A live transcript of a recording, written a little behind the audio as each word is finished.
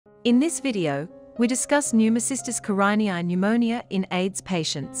In this video, we discuss Pneumocystis carinii pneumonia in AIDS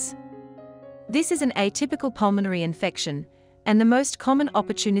patients. This is an atypical pulmonary infection and the most common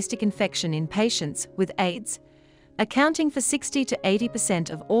opportunistic infection in patients with AIDS, accounting for 60 to 80%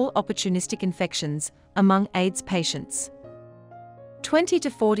 of all opportunistic infections among AIDS patients. 20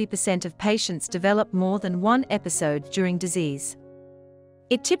 to 40% of patients develop more than one episode during disease.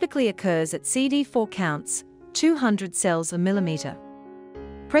 It typically occurs at CD4 counts, 200 cells a millimeter.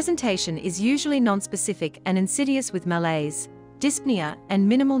 Presentation is usually nonspecific and insidious with malaise, dyspnea, and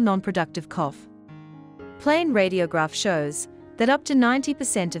minimal non-productive cough. Plain radiograph shows that up to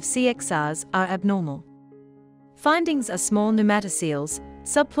 90% of CXRs are abnormal. Findings are small pneumatoceles,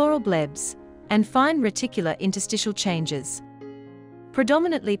 subpleural blebs, and fine reticular interstitial changes.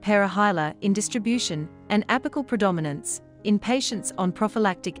 Predominantly perihilar in distribution and apical predominance in patients on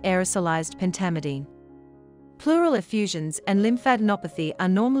prophylactic aerosolized pentamidine. Pleural effusions and lymphadenopathy are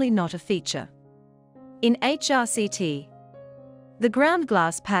normally not a feature. In HRCT, the ground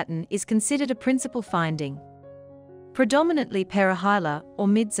glass pattern is considered a principal finding. Predominantly perihilar or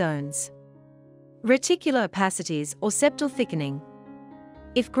mid-zones. Reticular opacities or septal thickening.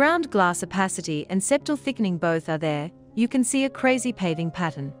 If ground glass opacity and septal thickening both are there, you can see a crazy paving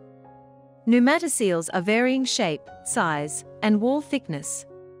pattern. Pneumatoceles are varying shape, size, and wall thickness.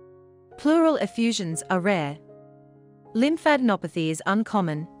 Pleural effusions are rare. Lymphadenopathy is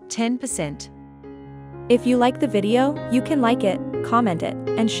uncommon, 10%. If you like the video, you can like it, comment it,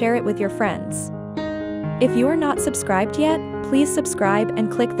 and share it with your friends. If you are not subscribed yet, please subscribe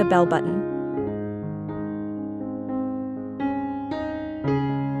and click the bell button.